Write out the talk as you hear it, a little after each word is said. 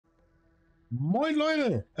Moin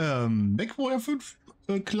Leute, MechWarrior 5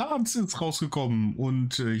 Clans ist rausgekommen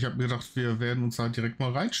und ich habe mir gedacht, wir werden uns halt direkt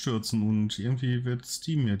mal reinstürzen und irgendwie wird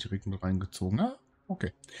Steam mir direkt mit reingezogen. Ah,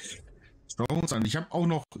 okay. Schauen wir uns an. Ich habe auch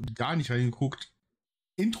noch gar nicht reingeguckt.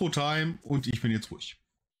 Intro-Time und ich bin jetzt ruhig.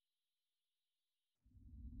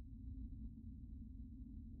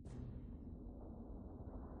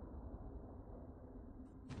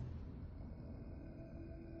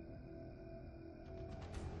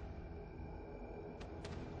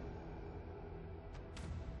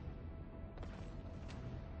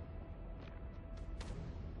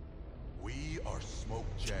 We are Smoke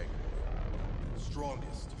Jaguar,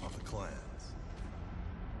 strongest of the clans.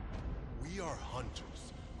 We are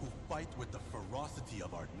hunters who fight with the ferocity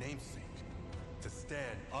of our namesake to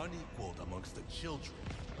stand unequaled amongst the children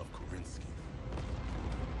of Korinsky.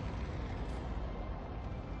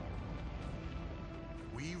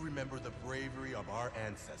 We remember the bravery of our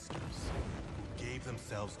ancestors who gave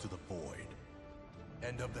themselves to the void,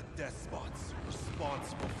 and of the despots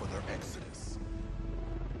responsible for their exodus.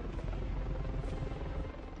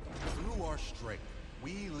 Through our strength,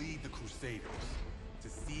 we lead the Crusaders to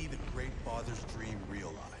see the Great Father's dream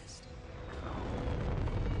realized.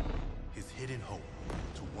 His hidden hope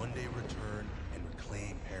to one day return and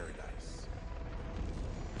reclaim paradise.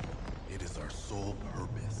 It is our sole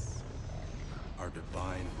purpose, our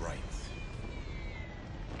divine right.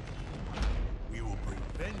 We will bring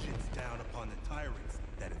vengeance down upon the tyrants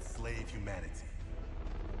that enslave humanity.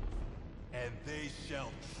 And they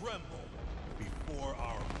shall tremble before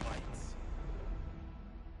our might.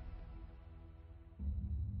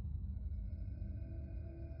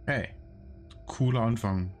 Hey, cooler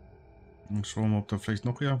Anfang. Und schauen wir mal, ob da vielleicht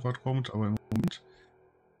noch irgendwas kommt, aber im Moment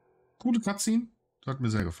gute Cutscene. Das hat mir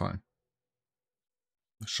sehr gefallen.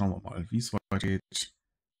 Schauen wir mal, wie es weitergeht.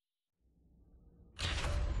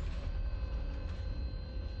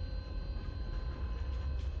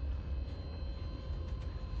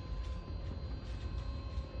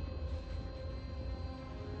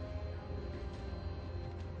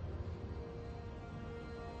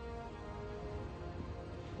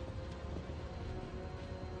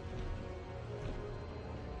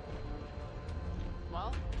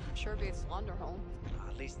 Well, sure beats Lunderholm.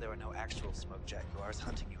 At least there were no actual Smoke Jaguars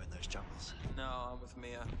hunting you in those jungles. No, I'm with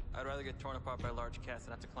Mia. I'd rather get torn apart by large cats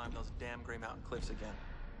than have to climb those damn Grey Mountain cliffs again.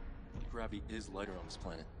 Gravity is lighter on this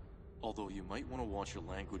planet. Although you might want to watch your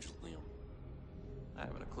language, Liam. I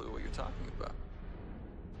haven't a clue what you're talking about.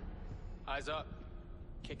 Eyes up.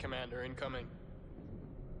 Kit Commander incoming.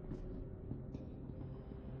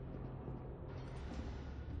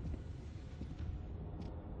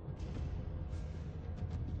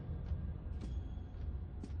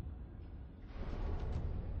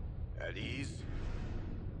 At ease.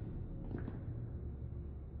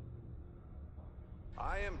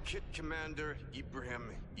 I am Kit Commander Ibrahim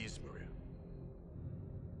Izmir.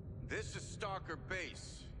 This is Stalker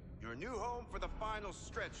Base, your new home for the final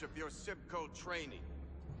stretch of your Sibco training.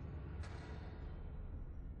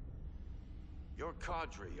 Your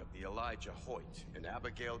cadre of the Elijah Hoyt and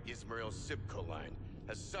Abigail Ismail Sibco line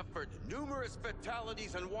has suffered numerous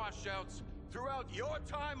fatalities and washouts throughout your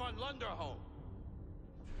time on Lunderholm.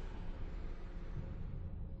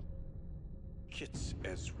 Kit's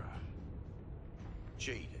Ezra,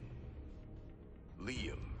 Jaden,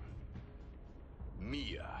 Liam,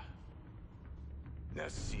 Mia,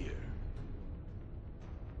 Nasir.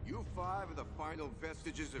 You five are the final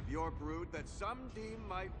vestiges of your brood that some deem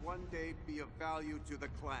might one day be of value to the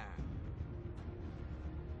clan.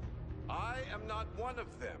 I am not one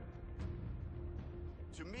of them.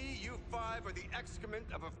 To me, you five are the excrement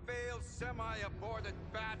of a failed, semi-aborted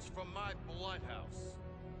batch from my bloodhouse.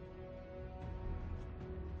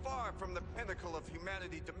 Far from the pinnacle of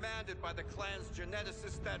humanity demanded by the clan's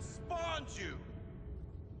geneticists that spawned you.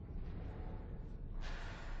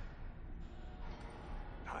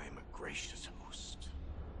 I am a gracious host.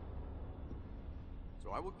 So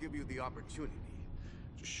I will give you the opportunity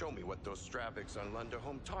to show me what those Stravics on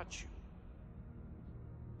Lunderholm taught you.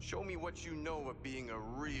 Show me what you know of being a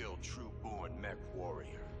real true-born mech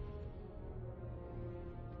warrior.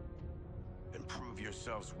 And prove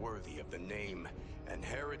yourselves worthy of the name and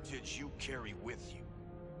heritage you carry with you.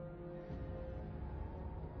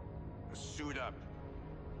 Suit up.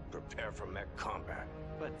 Prepare for mech combat.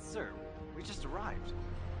 But, sir, we just arrived.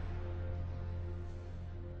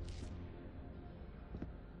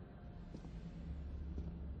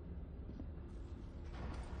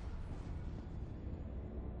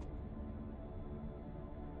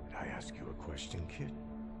 Did I ask you a question, kid?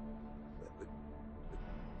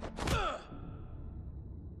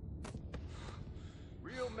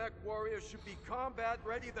 Real MechWarrior should be combat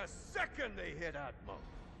ready the second they hit Atmo.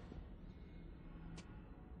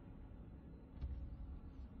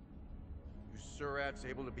 You Surats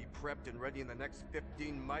able to be prepped and ready in the next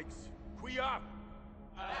 15 mics? Quiop!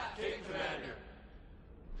 Take Commander.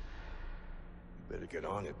 You better get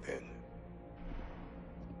on it then.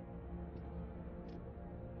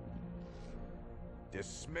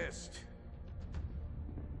 Dismissed.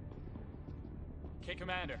 Okay,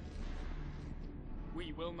 Commander.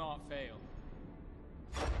 We will not fail.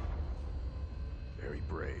 Very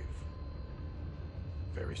brave.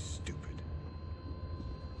 Very stupid.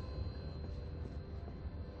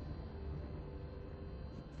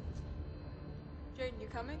 Jaden, you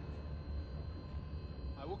coming?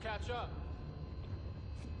 I will catch up.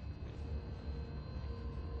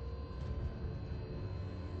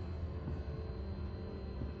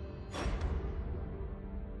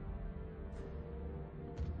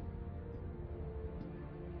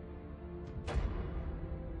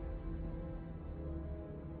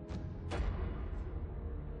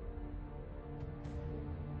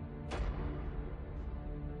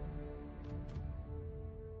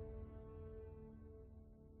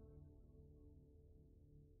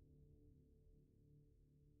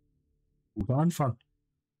 Guter Anfang.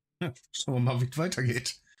 Ja, schauen wir mal, wie es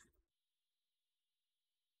weitergeht.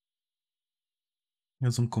 Ja,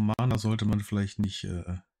 so einem Commander sollte man vielleicht nicht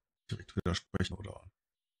direkt widersprechen oder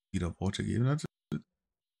wieder Worte geben. Das ist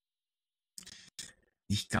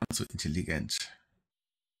nicht ganz so intelligent.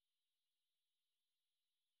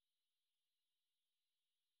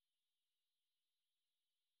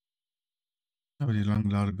 Aber die langen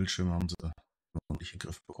Ladebildschirme haben sie noch nicht in den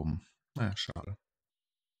Griff bekommen. Naja, schade.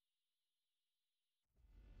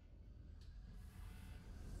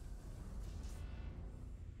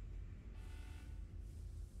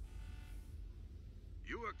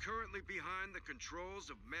 You are currently behind the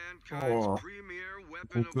controls of mankind's premier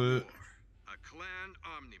weapon of Buckel. war, a clan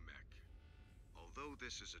omni-mech. Although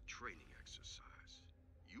this is a training exercise,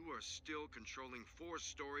 you are still controlling 4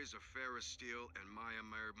 stories of ferrous steel and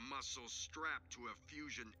Myanmar muscle strapped to a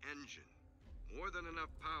fusion engine. More than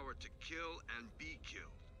enough power to kill and be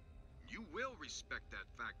killed. You will respect that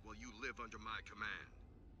fact while you live under my command.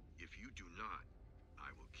 If you do not,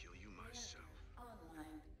 I will kill you myself.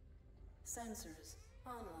 Online. Sensors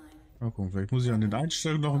online. Mal gucken, vielleicht muss ich an den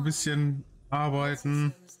Einstellungen noch ein bisschen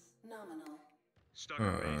arbeiten. Nominal.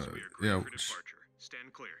 Ja, gut.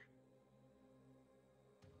 Stand clear.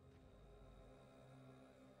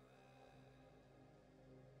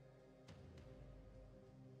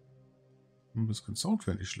 Ein bisschen Sound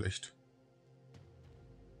wäre nicht schlecht.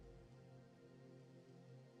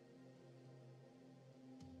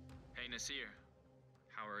 Hey Nasir,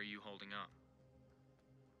 how are you holding up?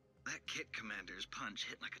 That kit commander's punch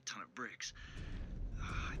hit like a ton of bricks.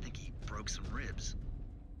 I think he broke some ribs.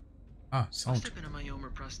 Ah, Sound. Must have been a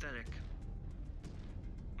myoma prosthetic.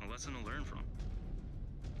 A lesson to learn from.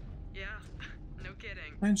 Yeah, no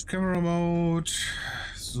kidding. Change Camera Mode.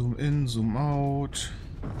 Zoom in, Zoom out.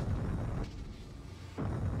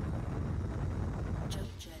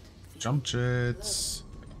 Jump Jets.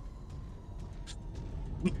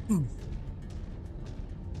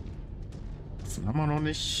 Davon haben wir noch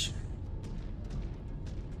nicht.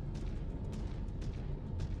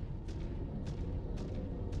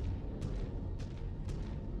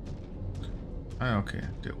 Ah ja, okay.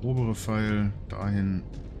 Der obere Pfeil dahin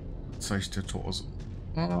zeigt der Torso.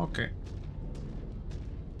 Ah, okay.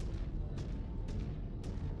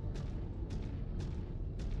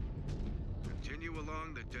 Continue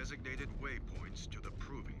along the designated waypoints to the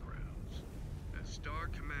proving grounds. As Star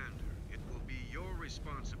Commander, it will be your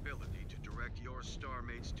responsibility to direct your star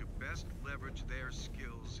mates to best leverage their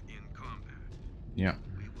skills in combat. Ja,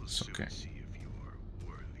 We will ist soon okay. see if you are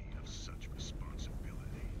worthy of such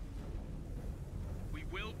responsibility. We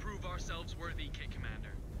will prove ourselves worthy, Kit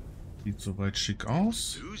Commander. Sieht soweit schick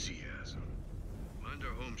aus. Enthusiasm.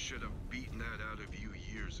 Lunderholm should have beaten that out of you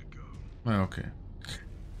years ago. Ah ja, okay.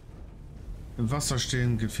 Im Wasser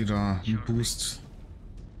stehen gibt wieder einen Boost.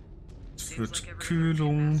 Es wird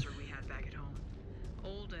Kühlung. We had back at home.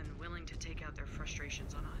 Old and willing to take out their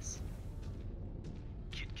frustrations on us.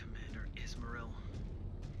 Kit Commander Ismail.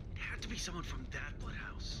 It had to be someone from that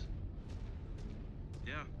bloodhouse.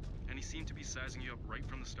 Yeah, and he seemed to be sizing you up right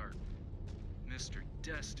from the start. Mr.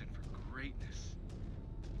 Destined for greatness.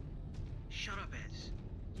 Shut up, Ez.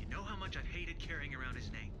 You know how much I've hated carrying around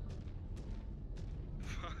his name.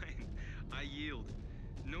 Fine, I yield.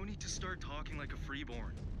 No need to start talking like a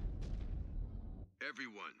freeborn.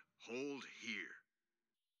 Everyone, hold here.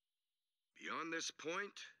 Beyond this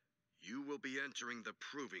point, you will be entering the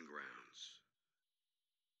proving grounds.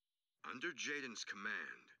 Under Jaden's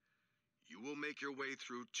command, you will make your way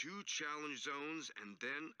through 2 challenge zones and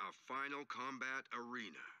then a final combat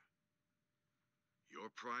arena. Your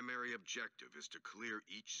primary objective is to clear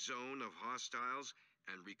each zone of hostiles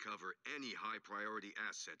and recover any high-priority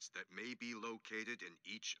assets that may be located in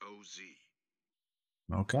each OZ.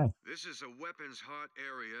 Okay. This is a weapons-hot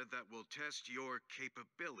area that will test your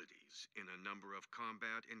capabilities in a number of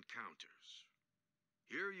combat encounters.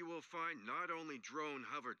 Here you will find not only drone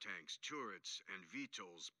hover tanks, turrets, and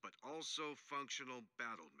VTOLs, but also functional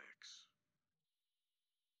BattleMechs.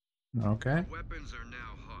 Okay. The weapons are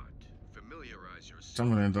now hot. Familiarize Was haben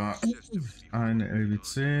wir denn da? Eine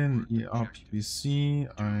LB10, IAPBC,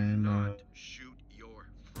 eine... Shoot your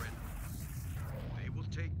friendlies. They will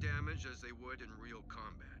take damage as they would in real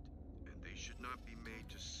combat, and they should not be made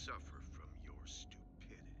to suffer from your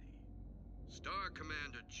stupidity. Star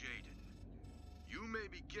Commander Jaden, you may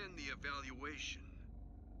begin the evaluation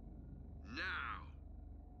now.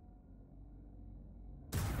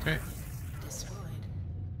 Okay. Destroyed.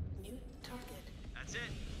 New target. That's it.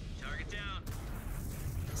 Target down.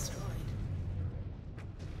 Destroyed.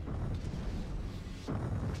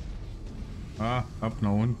 Ah, ab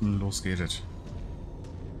nach unten, los geht es.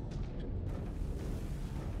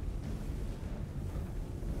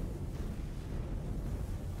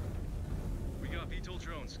 We got VTOL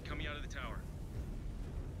drones coming out of the tower.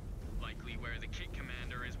 Likely where the kit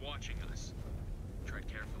commander is watching us. Tread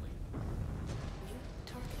carefully. New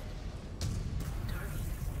target. Target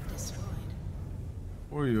destroyed.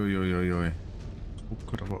 Uiuiuiui.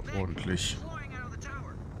 Guckt aber ordentlich. Flying out of the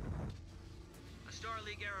tower. A Star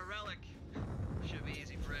League era relic. Should be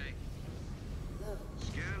easy prey. Low.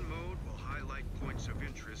 Scan mode will highlight points of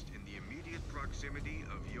interest in the immediate proximity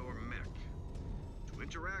of your mech. To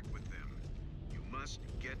interact with them, you must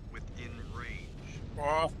get within range.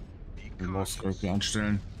 Be Los, cautious,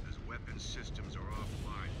 einstellen. as weapon systems are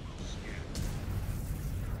offline while scanning.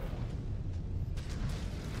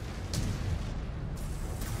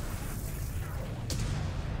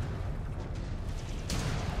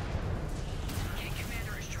 Kit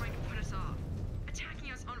Commander is trying to put us off,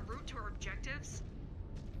 attacking us en route to our objectives.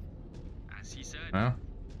 As he said, Ja.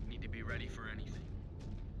 need to be ready for anything.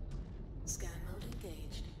 Scan mode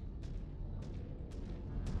engaged.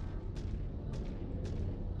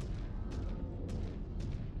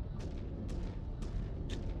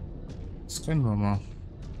 Scannen wir mal.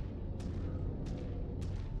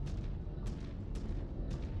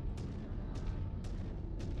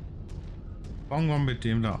 Fangen wir mit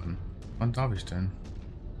dem da an. Wann darf ich denn?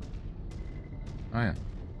 Ah ja.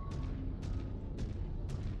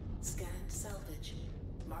 Scanned salvage.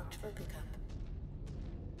 Marked for pickup.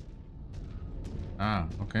 Ah,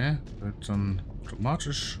 okay. Wird dann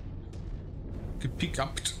automatisch gepickt.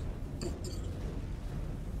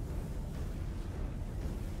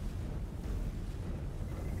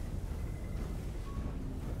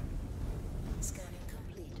 Scanning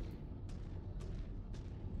complete.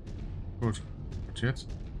 Gut. Und jetzt?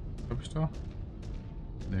 Was hab ich da?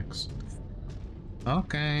 Nix.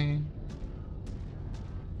 Okay.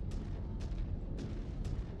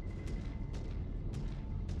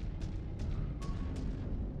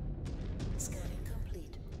 Scanning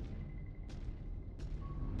complete.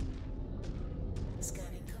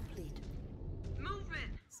 Scanning complete.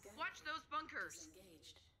 Movement! Watch those bunkers!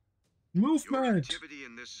 Engaged. Your Movement! activity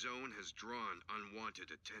in this zone has drawn unwanted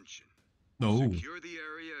attention. No. Secure the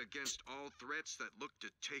area against all threats that look to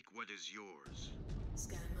take what is yours.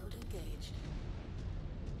 Scan mode engaged.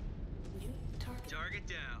 New target. Target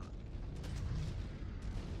down.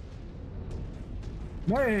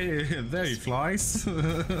 Hey, there he flies.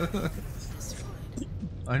 Destroyed.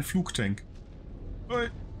 Ein Flugtank. Hey.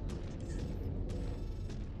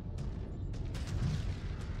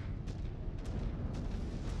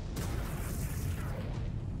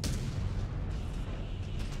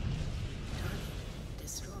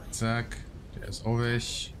 Destroyed. Zack, der ist auch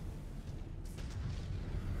weg.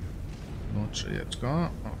 Moin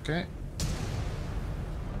Jaguar, okay. Are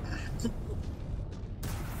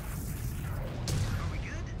we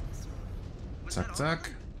good? Was Zack, that all zack. of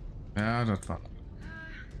them? Ja, das war.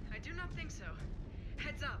 I do not think so.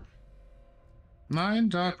 Heads up. Nein,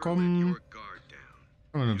 da Never let kommen. your guard down.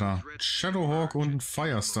 Was haben wir denn da? Shadowhawk und ein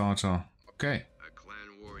Firestarter. Okay. A clan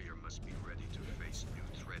warrior must be ready to face new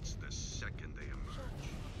threats the second they emerge.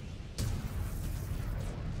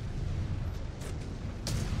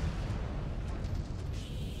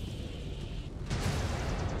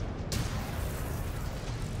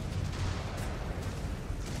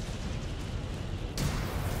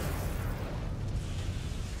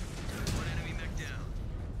 One enemy mech down.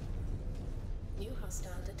 New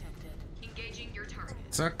hostile detected. Engaging your target.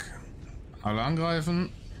 Zack. Alle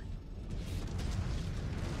angreifen.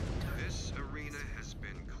 This arena has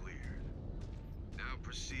been cleared. Now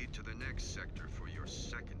proceed to the next sector for your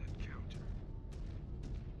second encounter.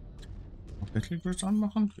 Battlebridge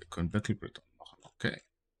anmachen? Wir können Battlebridge anmachen. Okay.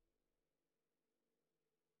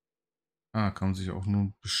 Ah, kann sich auch nur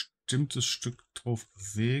ein bestimmtes Stück drauf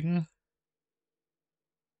bewegen.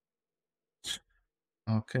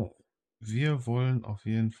 Okay. Wir wollen auf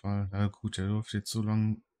jeden Fall... Na gut, der läuft jetzt so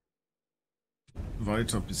lange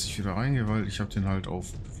weiter, bis ich wieder reingehe, weil ich habe den halt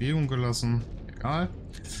auf Bewegung gelassen. Egal.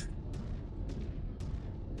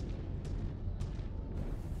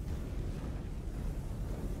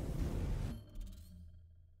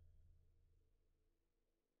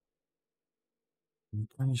 Wie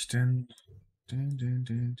kann ich denn...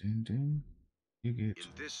 Den. Hier geht. In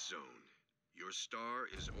this zone, your star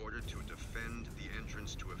is ordered to defend the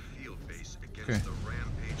entrance to a field base against the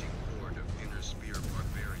rampaging horde of inner sphere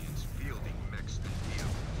barbarians fielding mechs and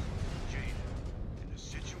vehicles. Jade, in a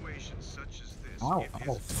situation such as this, it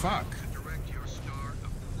is fuck. to direct your star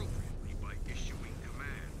appropriately by issuing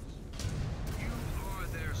commands. You are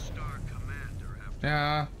their star commander after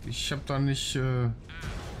Ja, ich habe da nicht...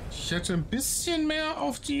 Ich hätte ein bisschen mehr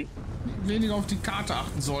auf die... weniger auf die Karte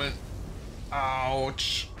achten sollen.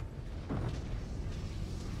 Autsch.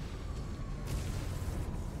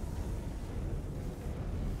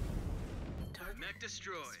 Mech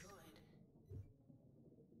destroyed.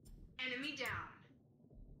 Enemy down.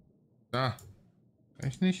 Da.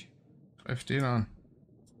 Echt nicht? Greif den an.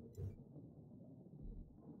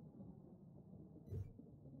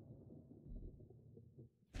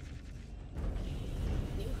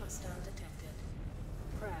 New hostile detected.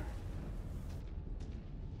 Crab.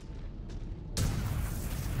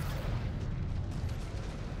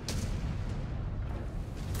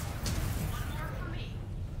 One more for me.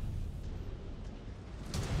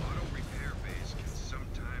 auto repair bays can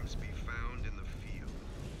sometimes be found in the field.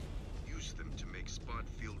 Use them to make spot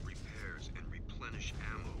field repairs and replenish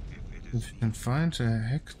ammo if it is If you can find a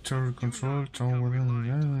hack turret control tower within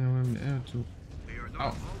the air to... They are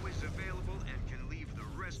not always available and can leave the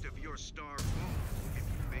rest of your star home if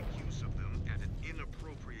you make use of them at an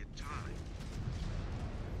inappropriate time.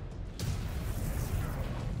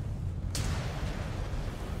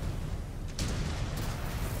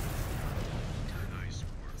 Nice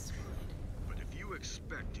work. But if you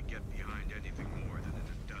expect to get behind anything more than an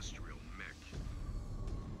industrial mech,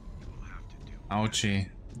 you will have to do Ouchie.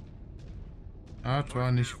 Das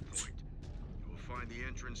war nicht gut. You will find the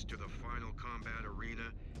entrance to the final combat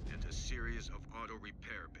arena and a series of auto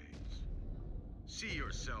repair bays. See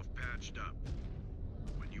yourself patched up.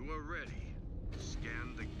 When you are ready,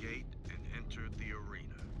 scan the gate and enter the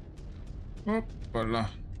arena. Hoppala.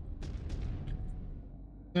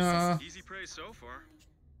 Ja. Easy prey so far.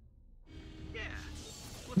 Yeah,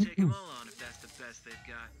 we'll take them all on if that's the best they've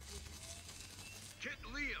got. Kit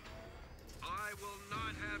Liam, I will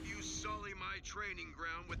not have you sully my training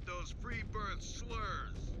ground with those free birth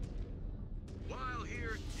slurs. While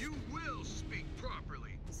here, you will speak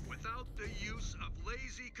properly, without the use of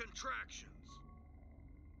lazy contractions.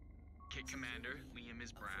 Kit Commander, Liam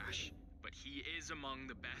is brash, but he is among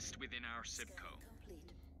the best within our Sibco.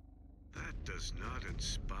 Complete. That does not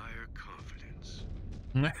inspire confidence.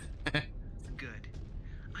 Good.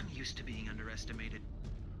 I'm used to being underestimated.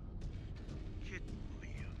 Kit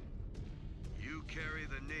Liam, you carry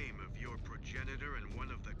the name of your progenitor and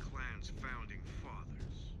one of the clan's founding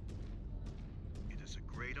fathers. It is a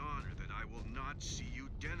great honor that I will not see you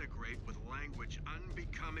denigrate with language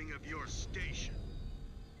unbecoming of your station.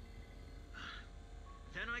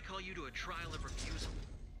 Then I call you to a trial of refusal.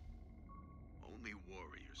 Only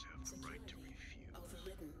warriors have the right to refuse.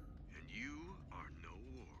 Overridden. And you are no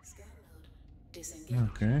warrior. Scan mode. Disengage.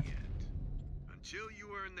 Okay. Yet. Until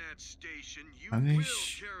you earn that station, you Kann will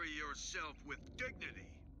ich... carry yourself with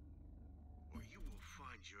dignity. Or you will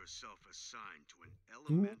find yourself assigned to an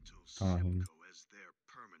elemental dahin. Sibco as their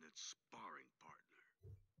permanent sparring partner.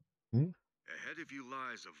 Hm? Ahead of you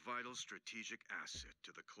lies a vital strategic asset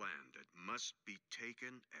to the clan that must be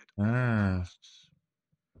taken at Ah. all costs.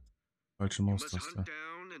 Falsche You must Maustaste. hunt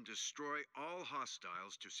down and destroy all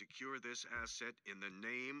hostiles to secure this asset in the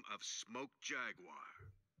name of Smoke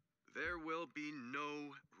Jaguar. There will be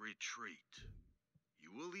no retreat.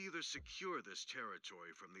 You will either secure this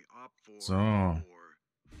territory from the Op4 So. or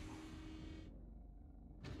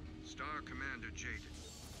Star Commander Jaden.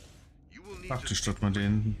 You will need Praktisch, to dass man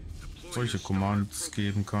denen deploy solche your star Commands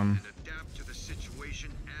geben kann. and adapt to the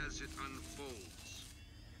situation as it unfolds.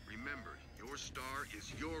 Remember, your star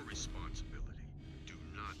is your responsibility. Do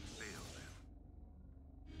not fail them.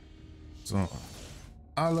 So.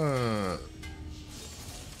 Alle.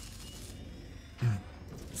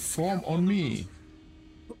 Form on me.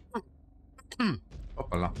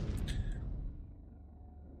 Hoppala.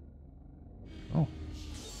 Oh.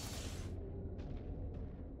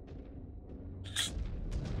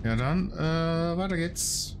 Ja dann, weiter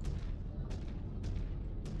geht's.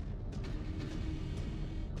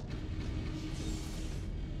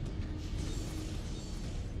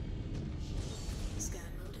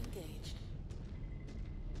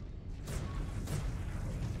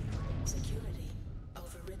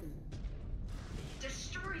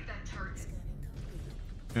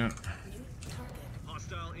 Ja.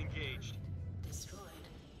 Hostile engaged. Destroyed.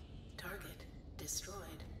 Target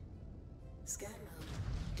destroyed. Scan mode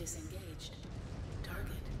disengaged.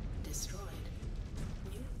 Target destroyed.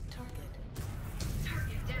 New target.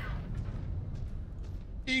 Target down.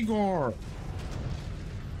 Igor.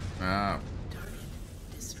 Ja.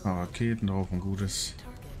 Raketen drauf und Gutes.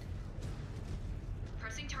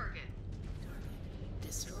 Pressing target. Target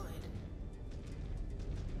destroyed.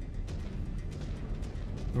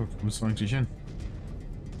 So, wo müssen wir eigentlich hin?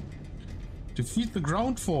 Defeat the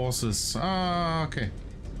ground forces. Ah, okay.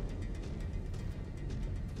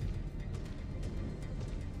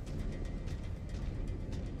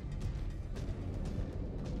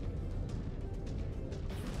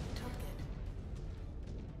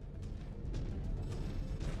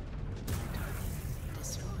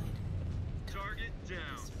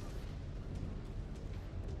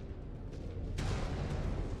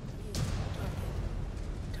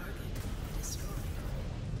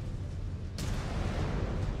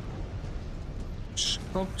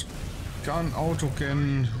 Kann Auto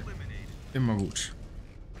kennen. Immer gut.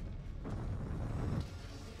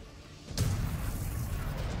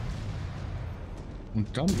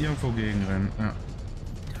 Und dann irgendwo gegenrennen. Ja.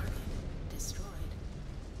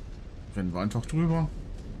 Rennen wir einfach drüber.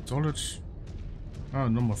 Solid. Ah,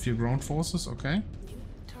 Nummer 4 Ground Forces, okay.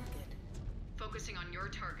 Focusing on your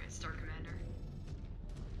target, Star Commander.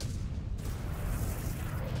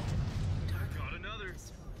 Got another.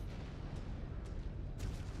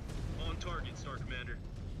 On target, Star Commander.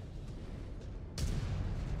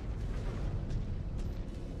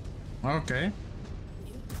 Okay.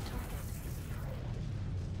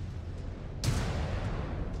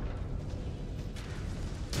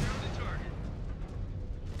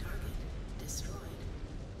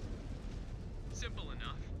 Simple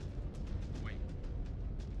enough. Wait.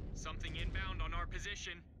 Something inbound on our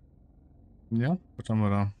position. Ja, was haben wir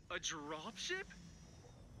da? A dropship?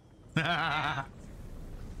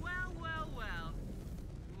 Well.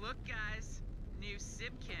 Look, guys. New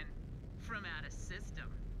Sibkin from out of system.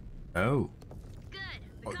 Oh. Good.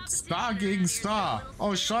 Und Star gegen Star.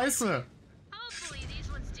 Oh, scheiße. Hopefully these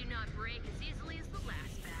ones do not break as easily as the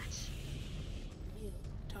last batch. New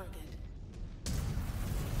target.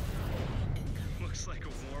 Looks like a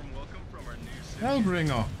warm welcome from our new city.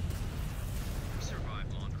 Hellbringer. We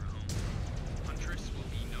survived Laundra home. Huntress will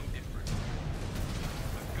be no different.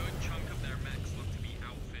 A good chunk of their mechs look to be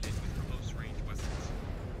outfitted with close-range weapons.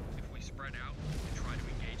 If we spread out and try to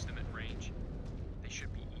engage them at range, they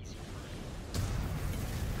should be easy for us.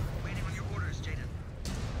 Waiting on your orders, Jaden.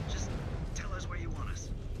 Just tell us where you want us.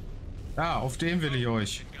 Ja, auf den will ich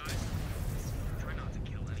euch. And guys, try not to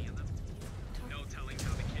kill any of them. No telling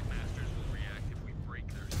how the Kit Masters will react if we break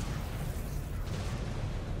their start.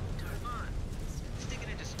 Come on. Sticking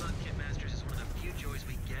into smug Kit Masters is one of the few joys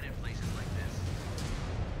we get in places like this.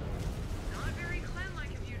 Not very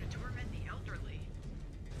clan-like of you to torment the elderly.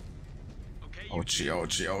 Okay, you Ouchie,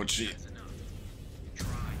 ouchie, ouchie. That's enough. Try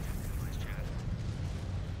to minimize chat.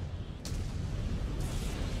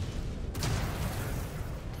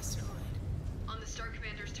 Destroyed. On the Star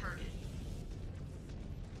Commander's target.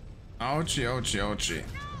 Ouchie, ouchie, ouchie.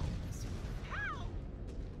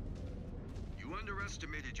 You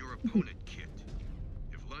underestimated your opponent, Kit.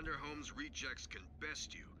 If Lunderholm's rejects can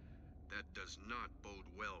best you, that does not bode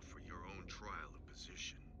well for your own trial of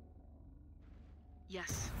position.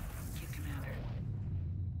 Yes, Kit Commander.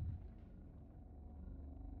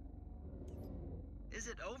 Is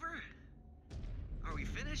it over? Are we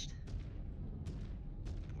finished?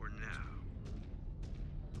 For now.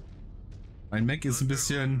 Mein Mech ist ein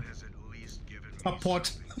bisschen Lunderholm has at least given me kaputt.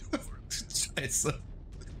 something to work with. Scheiße.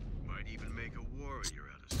 Might even make a warrior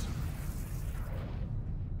out of some.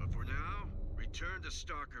 But for now, return to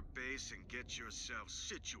Stalker Base and get yourself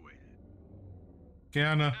situated.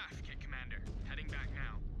 Gerne. Aft, Kit Commander. Heading back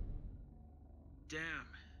now. Damn.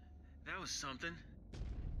 That was something.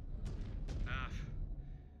 Af.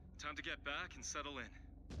 Time to get back and settle in.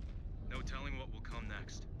 No telling what will come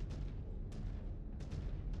next.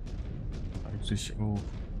 müsste ich auch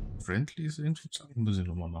Friendlies irgendwie zeigen. Muss ich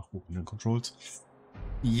nochmal nachgucken in den Controls.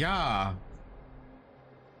 Ja.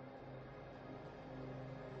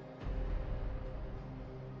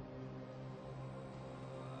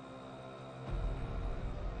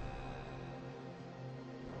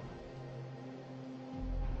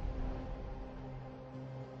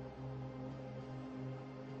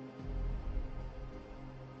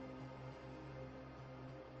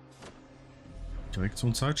 Direkt so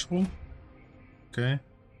ein Zeitsprung. Okay.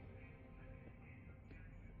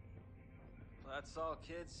 That's all,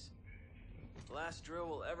 kids. Last drill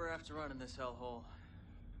we'll ever have to run in this hellhole.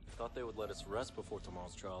 Thought they would let us rest before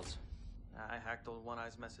tomorrow's trials. I hacked old One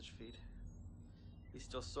Eye's message feed. He's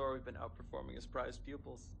still sore we've been outperforming his prized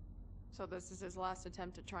pupils. So this is his last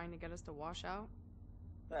attempt at trying to get us to wash out?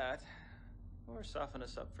 That, or soften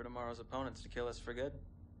us up for tomorrow's opponents to kill us for good.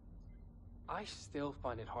 I still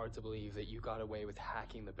find it hard to believe that you got away with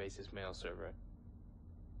hacking the base's mail server.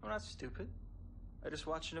 I'm not stupid. I just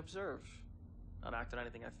watch and observe. Not act on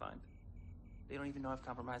anything I find. They don't even know I've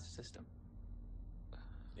compromised the system.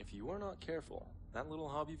 If you are not careful, that little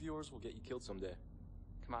hobby of yours will get you killed someday.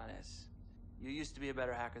 Come on, Ez. You used to be a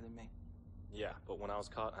better hacker than me. Yeah, but when I was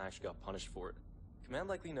caught, I actually got punished for it. Command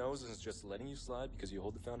likely knows and is just letting you slide because you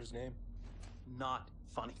hold the founder's name. Not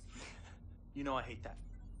funny. You know I hate that.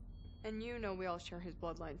 And you know we all share his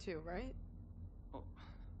bloodline too, right? Well,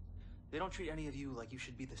 they don't treat any of you like you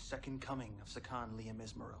should be the second coming of Sakan Liam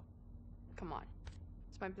Ismail. Come on.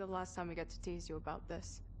 This might be the last time we get to tease you about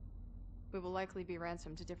this. We will likely be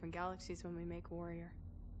ransomed to different galaxies when we make Warrior.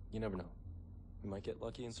 You never know. We might get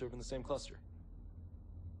lucky and serve in the same cluster.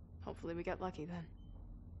 Hopefully we get lucky then.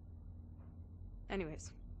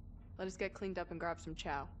 Anyways, let us get cleaned up and grab some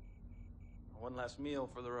chow. One last meal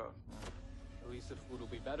for the road. At least the food will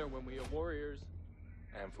be better when we are warriors.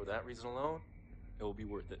 And for that reason alone, it will be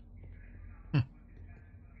worth it.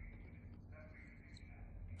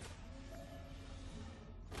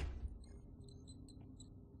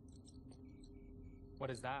 What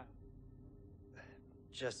is that?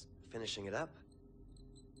 Just finishing it up.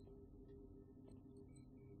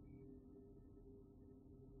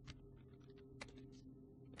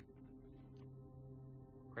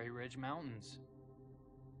 Grey Ridge Mountains.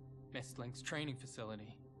 Mistlink's training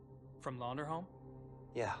facility. From Launderhome?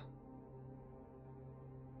 Yeah.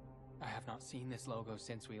 I have not seen this logo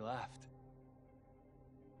since we left.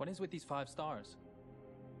 What is with these 5 stars?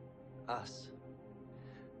 Us.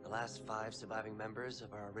 The last 5 surviving members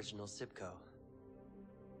of our original Sibco.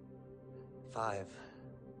 5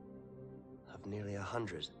 of nearly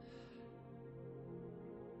 100.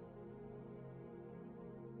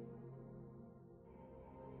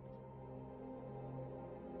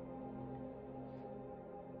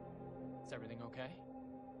 Is everything okay?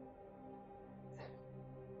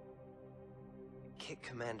 Kit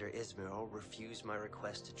Commander Ismail refused my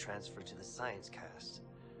request to transfer to the science cast.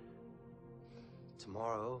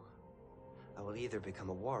 Tomorrow, I will either become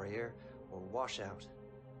a warrior or wash out.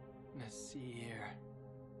 Nasir.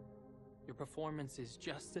 Your performance is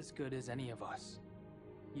just as good as any of us.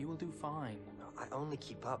 You will do fine. I only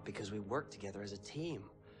keep up because we work together as a team.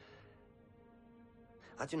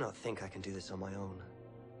 I do not think I can do this on my own.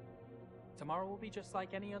 Tomorrow will be just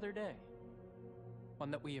like any other day.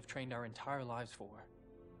 One that we have trained our entire lives for.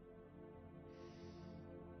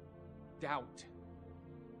 Doubt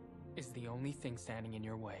is the only thing standing in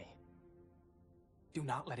your way. Do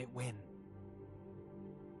not let it win.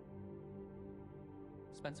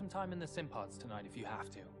 Spend some time in the Simpods tonight if you have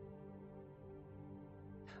to.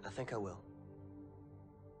 I think I will.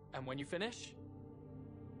 And when you finish,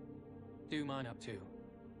 do mine up too.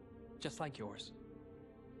 Just like yours.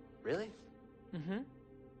 Really? Mm-hmm.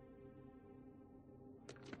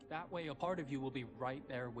 That way a part of you will be right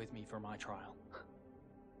there with me for my trial.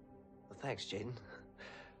 Well, thanks, Jaden.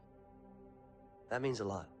 That means a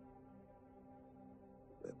lot.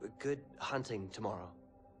 Good hunting tomorrow.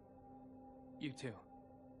 You too.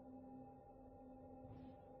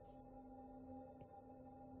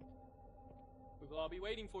 We will all be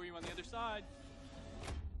waiting for you on the other side.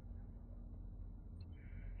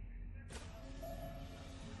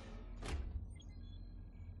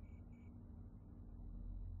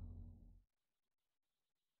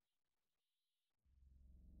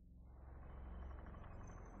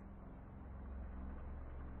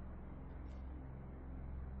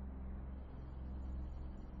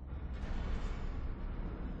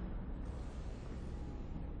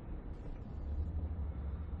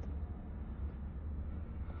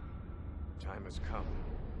 Time has come.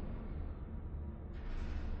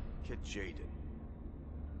 Kid Jaden.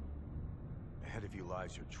 Ahead of you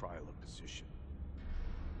lies your trial of position.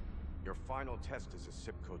 Your Your final test is a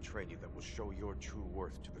Sibco trainee that will show your true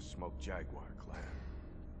worth to the Smoke Jaguar clan.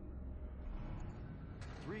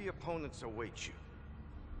 3 opponents await you.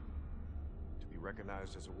 To be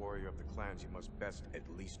recognized as a warrior of the clans, you must best at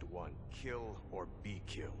least one. Kill or be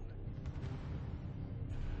killed.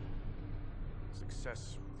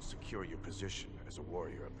 Success will secure your position as a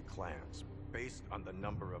warrior of the clans, based on the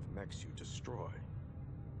number of mechs you destroy.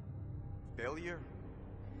 Failure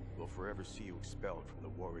will forever see you expelled from the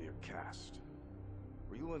warrior caste,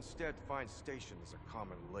 where you will instead find station as a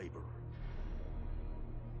common laborer.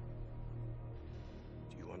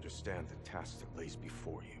 Do you understand the task that lays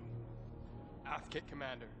before you? Kit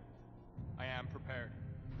Commander, I am prepared.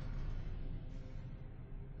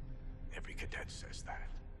 Every cadet says that.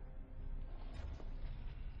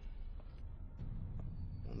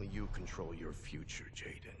 Only you control your future,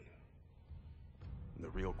 Jaden. And the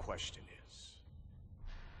real question is,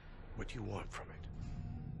 what do you want from it?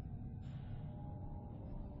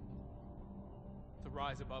 To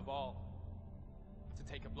rise above all. To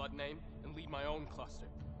take a blood name and lead my own cluster.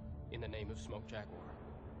 In the name of Smoke Jaguar.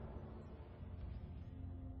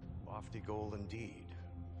 Lofty goal indeed.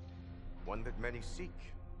 One that many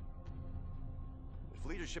seek. If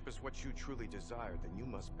leadership is what you truly desire, then you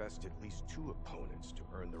must best at least 2 opponents to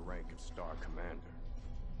earn the rank of Star Commander.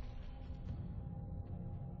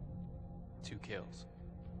 2 kills.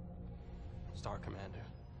 Star Commander.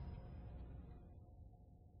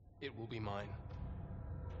 It will be mine.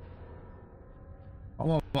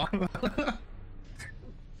 Aber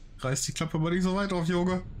reiß die Klappe aber nicht so weit auf,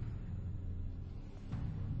 Junge.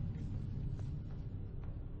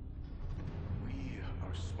 We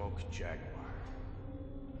are Smoke Jaguar.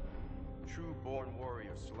 True-born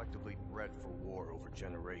warriors selectively bred for war over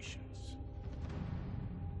generations.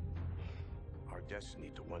 Our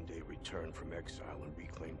destiny to one day return from exile and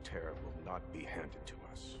reclaim Terra will not be handed to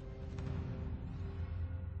us.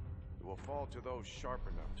 It will fall to those sharp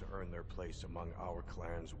enough to earn their place among our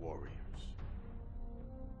clan's warriors.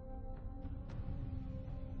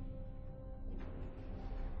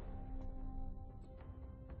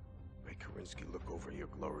 Make Karinsky look over your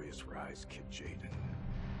glorious rise, Kid Jaden.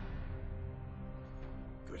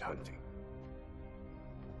 Good hunting.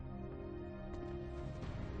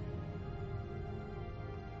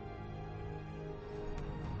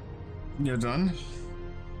 Ja dann.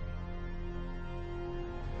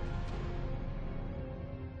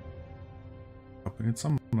 Aber jetzt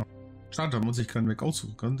haben wir noch. Schade, da muss ich keinen Mech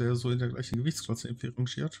aussuchen können, der so in der gleichen Gewichtsklasse irgendwie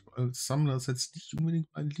rangiert. Als Sammler ist jetzt nicht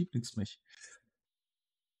unbedingt mein Lieblingsmech.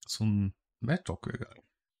 So ein Mad Dog wäre geil.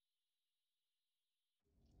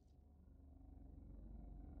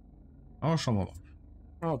 Aber schauen wir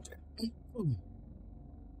mal. Okay.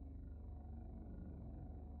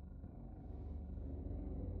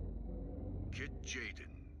 Kid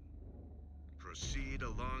Jaden, proceed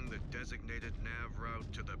along the designated nav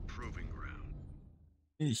route to the proving ground.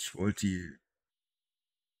 Ich wollte die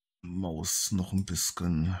Maus noch ein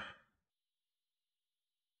bisschen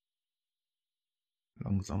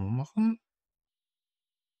langsamer machen.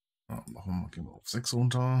 Ja, gehen wir auf 6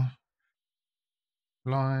 runter.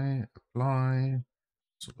 Apply.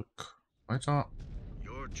 Zurück. Weiter.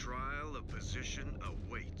 Your trial of position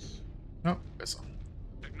awaits. Ja, besser.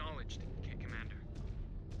 Acknowledged, Kit Commander.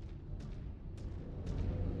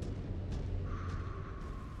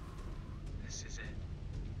 This is it.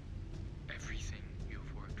 Everything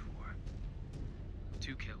you've worked for.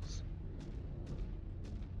 2 kills.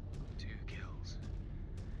 2 kills.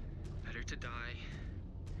 Better to die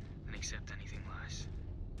than accept anything less.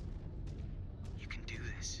 You can do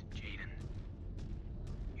this, Jaden.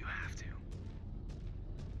 You have to.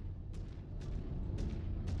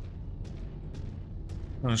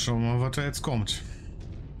 Dann schauen wir mal, was da jetzt kommt.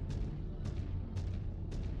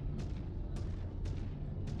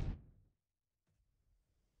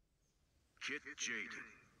 Kit Jaden,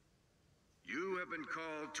 you have been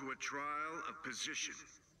called to a trial of position.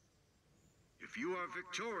 If you are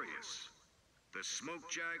victorious, the Smoke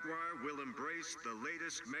Jaguar will embrace the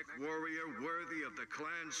latest MechWarrior worthy of the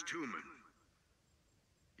clan's Tumen.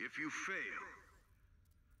 If you fail,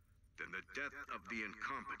 then the death of the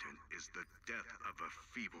incompetent is the death of a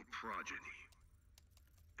feeble progeny.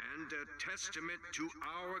 And a testament to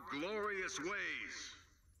our glorious ways.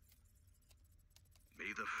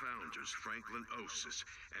 May the founders Franklin Osis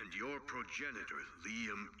and your progenitor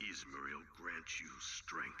Liam Ismail grant you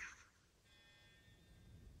strength.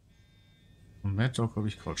 Mad Dog habe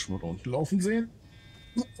ich gerade schon mal da unten laufen sehen.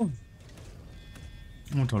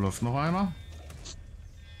 Und da läuft noch einer.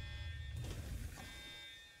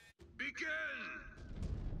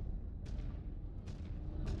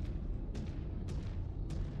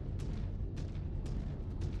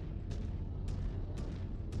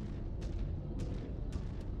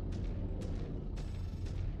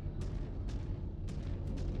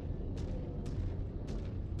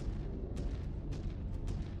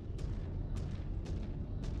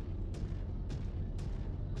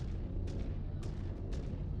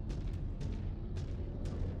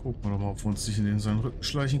 Gucken wir doch mal, ob wir uns nicht in seinen Rücken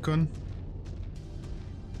schleichen können.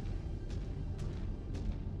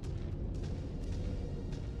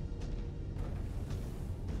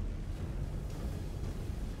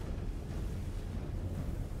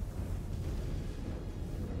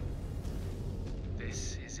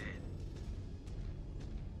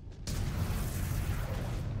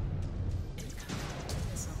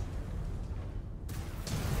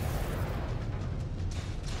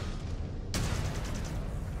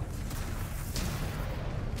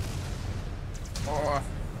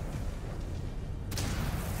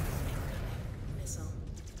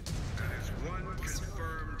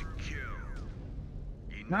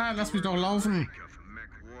 Na, lass mich doch laufen.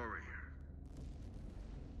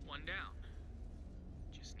 One down.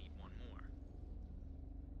 Just need one more.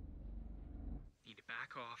 Need to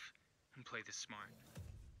back off and play this smart.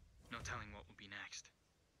 No telling what will be next.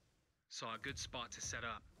 Saw a good spot to set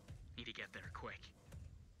up. Need to get there quick.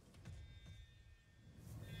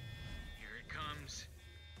 Here it comes.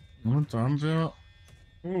 Und da haben wir...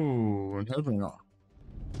 Oh, ein Hellbringer.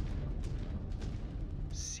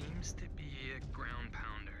 Seems to be a ground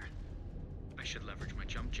pounder. I should leverage my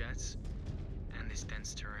jump jets and this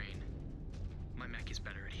dense terrain. My mech is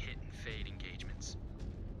better at hit and fade engagements.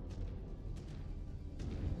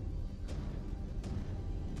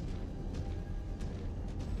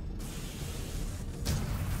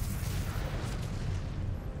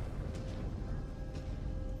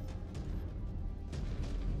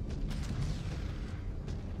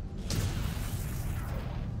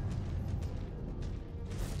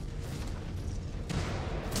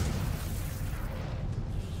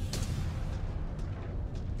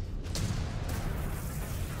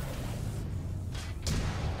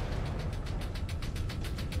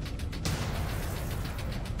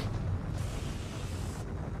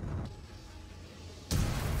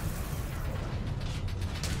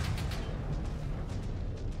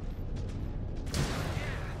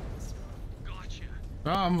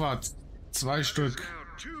 Da haben wir 2 Stück.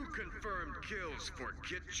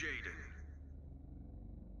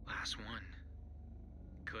 Last one.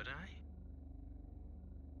 Could I?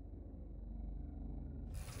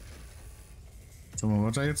 Schau mal,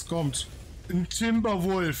 was da jetzt kommt. Ein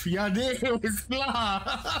Timberwolf. Ja, nee, ist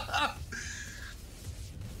klar.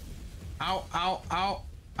 Au, au, au,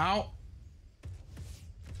 au.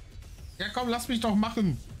 Ja, komm, lass mich doch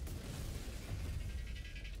machen.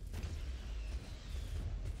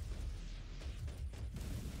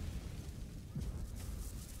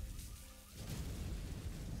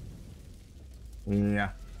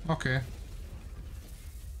 Ja, okay.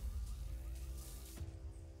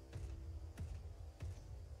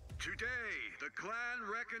 Today, the clan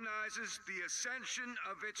recognizes the ascension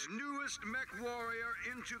of its newest MechWarrior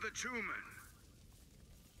into the Tumen.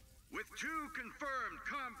 With 2 confirmed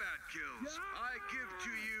combat kills, I give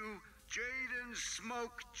to you Jaden's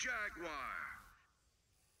Smoke Jaguar.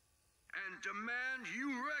 And demand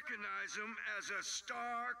you recognize him as a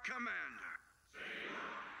star commander.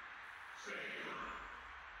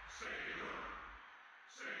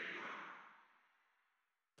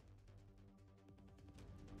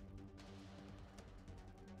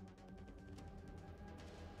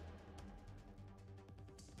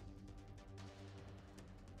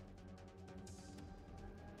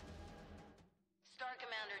 Star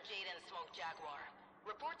Commander Jaden Smoke Jaguar.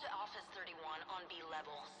 Report to Office 31 on B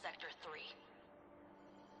level, Sector 3.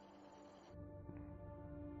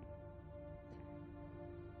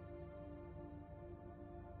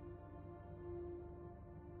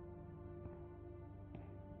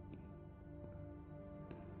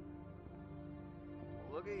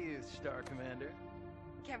 Look at you, Star Commander.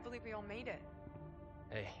 Can't believe we all made it.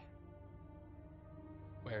 Hey.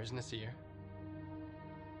 Where's Nasir?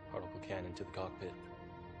 Particle cannon to the cockpit.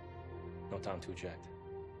 No time to eject.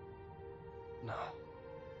 No.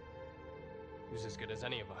 Who's as good as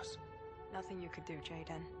any of us? Nothing you could do,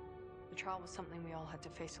 Jaden. The trial was something we all had to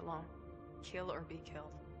face alone. Kill or be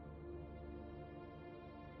killed.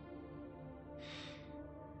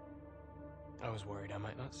 I was worried I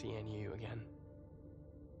might not see any of you again.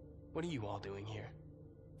 What are you all doing here?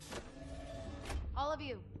 All of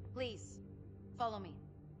you, please, follow me.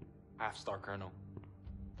 Half-star Colonel.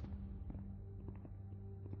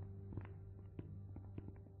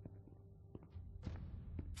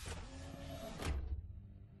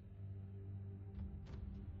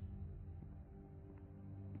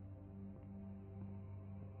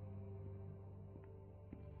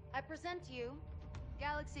 I present to you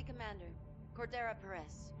Galaxy Commander Cordera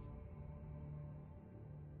Perez.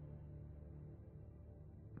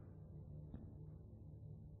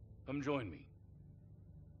 Come join me.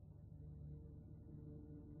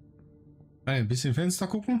 Ein bisschen Fenster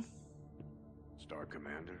gucken. Star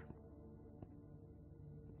Commander?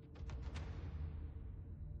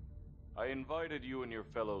 I invited you and your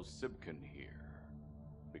fellow Sibkin here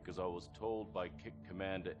because I was told by Kit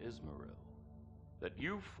Commander Ismail that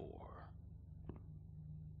you four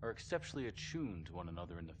are exceptionally attuned to one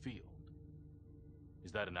another in the field.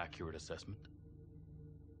 Is that an accurate assessment?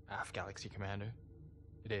 Half Galaxy Commander.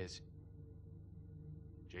 It is.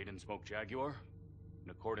 Jaden Smoke Jaguar, in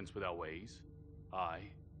accordance with our ways, I,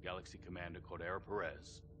 Galaxy Commander Cordero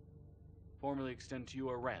Perez, formally extend to you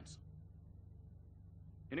a ransom.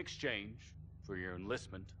 In exchange for your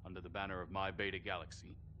enlistment under the banner of my Beta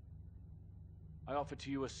Galaxy, I offer to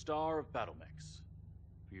you a star of BattleMechs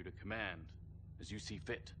for you to command as you see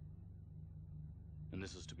fit. And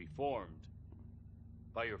this is to be formed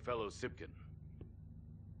by your fellow Sibkin.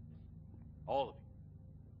 All of you.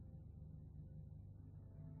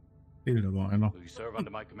 Will you serve under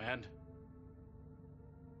my command?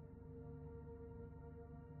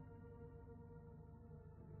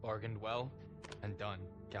 Bargained well and done,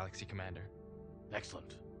 Galaxy Commander.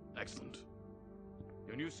 Excellent. Excellent.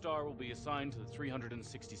 Your new star will be assigned to the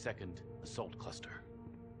 362nd Assault Cluster.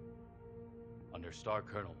 Under Star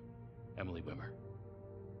Colonel Emily Wimmer.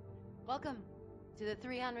 Welcome to the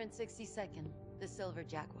 362nd, the Silver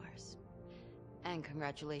Jaguars. And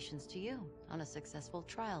congratulations to you on a successful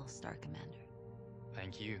trial, Star Commander.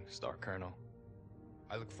 Thank you, Star Colonel.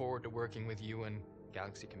 I look forward to working with you and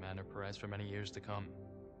Galaxy Commander Perez for many years to come.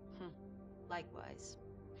 Likewise.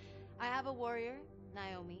 I have a warrior,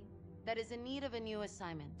 Naomi, that is in need of a new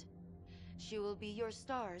assignment. She will be your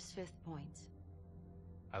star's 5th point.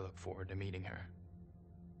 I look forward to meeting her.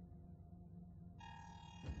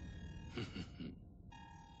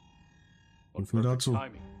 What perfect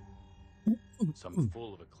timing. Some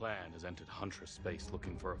fool of a clan has entered Huntress space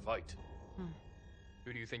looking for a fight.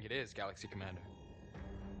 Who do you think it is, Galaxy Commander?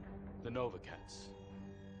 The Nova Cats.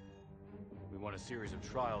 We won a series of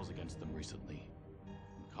trials against them recently.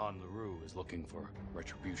 And Khan LaRue is looking for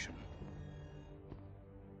retribution.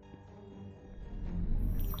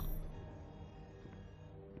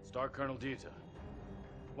 Star Colonel Dita,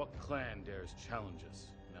 what clan dares challenge us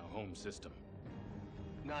in our home system?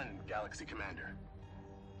 None, Galaxy Commander.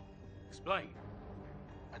 Explain.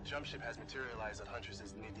 A jump ship has materialized at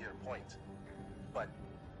Huntress's nadir point, but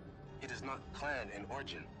it is not clan in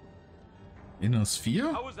origin. Inner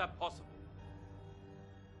Sphere? How is that possible?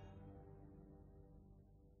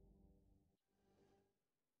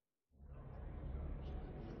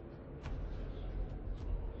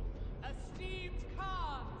 Esteemed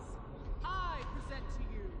Khans, I present to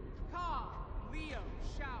you Khan Leo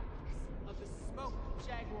Showers of the Smoke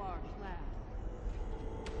Jaguar clan.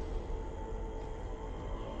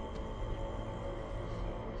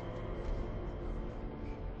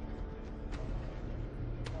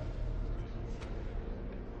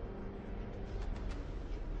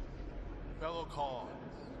 Fellow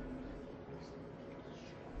Khans,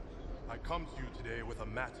 I come to you today with a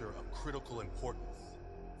matter of critical importance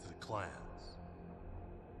to the clans.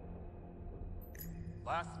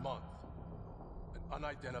 Last month, an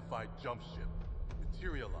unidentified jump ship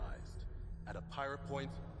materialized at a pirate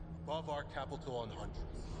point above our capital on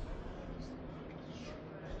Huntress.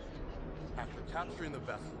 After capturing the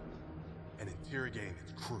vessel and interrogating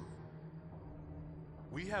its crew,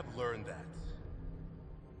 we have learned that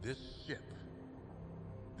this ship,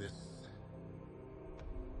 this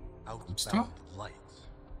outbound light,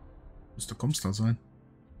 Müsste Comstar sein.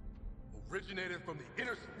 originated from the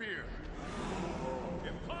inner sphere.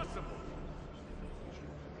 Impossible!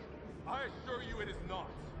 I assure you it is not.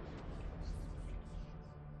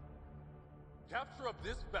 Capture of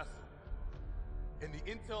this vessel and the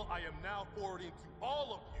intel I am now forwarding to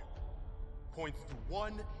all of you points to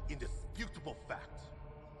one indisputable fact.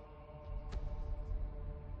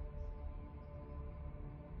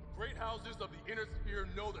 Great houses of the inner sphere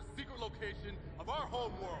know the secret location of our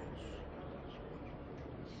home world.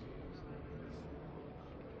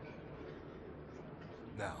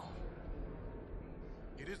 Now,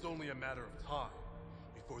 it is only a matter of time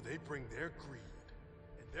before they bring their greed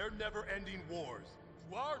and their never-ending wars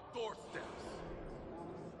to our doorsteps.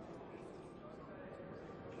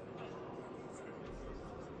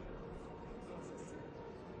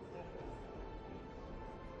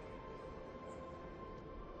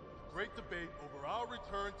 The great debate over our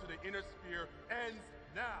return to the inner sphere ends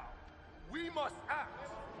now. We must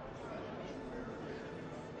act!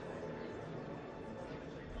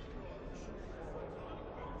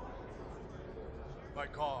 My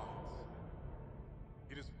cause.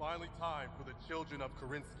 It is finally time for the children of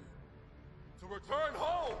Karinsky to return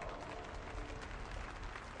home!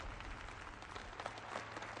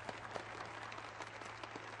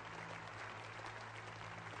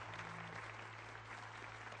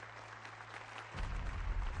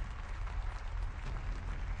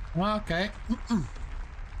 Okay.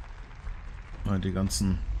 Die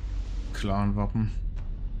ganzen Clan-Wappen.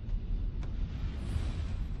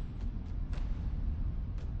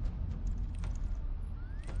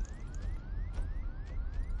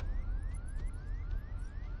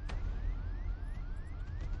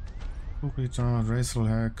 Rita,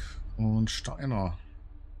 Racelhack und Steiner.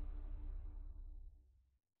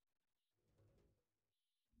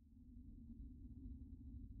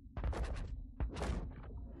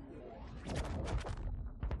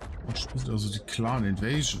 Und spielt also die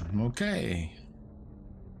Clan-Invasion. Okay.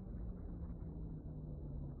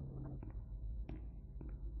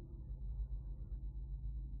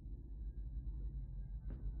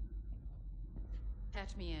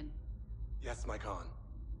 Patch me in. Yes, my Khan.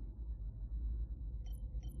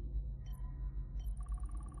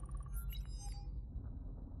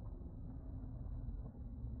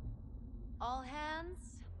 All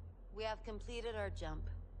hands, we have completed our jump.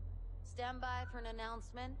 Stand by for an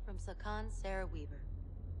announcement from Sakan Sarah Weaver.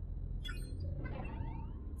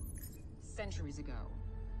 Centuries ago,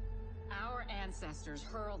 our ancestors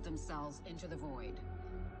hurled themselves into the void,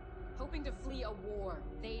 hoping to flee a war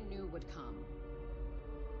they knew would come.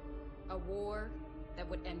 A war that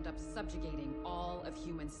would end up subjugating all of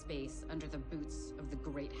human space under the boots of the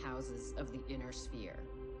great houses of the Inner Sphere.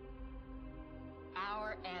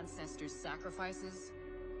 Our ancestors' sacrifices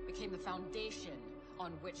became the foundation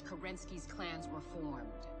on which Kerensky's clans were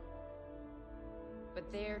formed.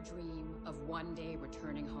 But their dream of one day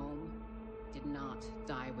returning home did not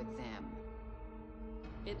die with them.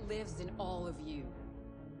 It lives in all of you,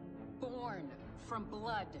 born from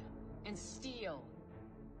blood and steel,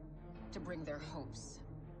 to bring their hopes,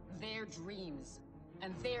 their dreams,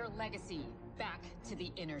 and their legacy back to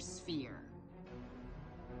the Inner Sphere.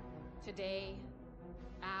 Today,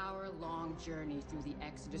 our long journey through the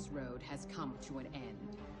Exodus Road has come to an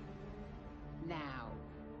end. Now,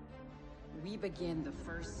 we begin the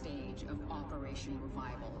first stage of Operation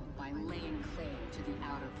Revival by laying claim to the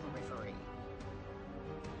outer periphery.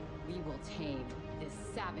 We will tame this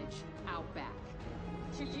savage outback,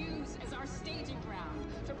 to use as our staging ground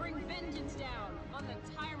to bring vengeance down on the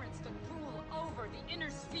tyrants that rule over the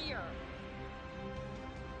Inner Sphere.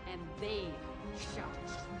 And they shall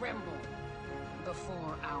tremble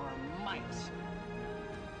before our might.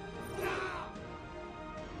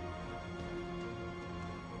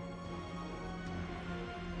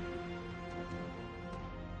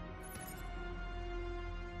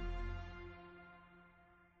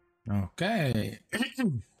 Okay.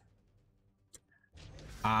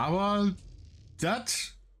 Aber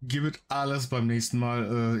das gibt alles beim nächsten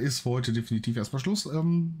Mal. Ist für heute definitiv erstmal Schluss.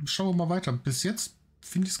 Schauen wir mal weiter. Bis jetzt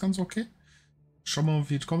finde ich es ganz okay. Schauen wir mal,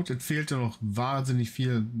 wie es kommt. Es fehlt ja noch wahnsinnig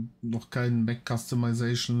viel. Noch kein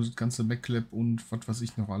Mech-Customization, das ganze Mech-Lab und was weiß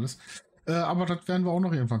ich noch alles. Aber das werden wir auch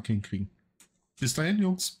noch irgendwann hinkriegen. Bis dahin,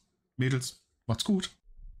 Jungs, Mädels, macht's gut.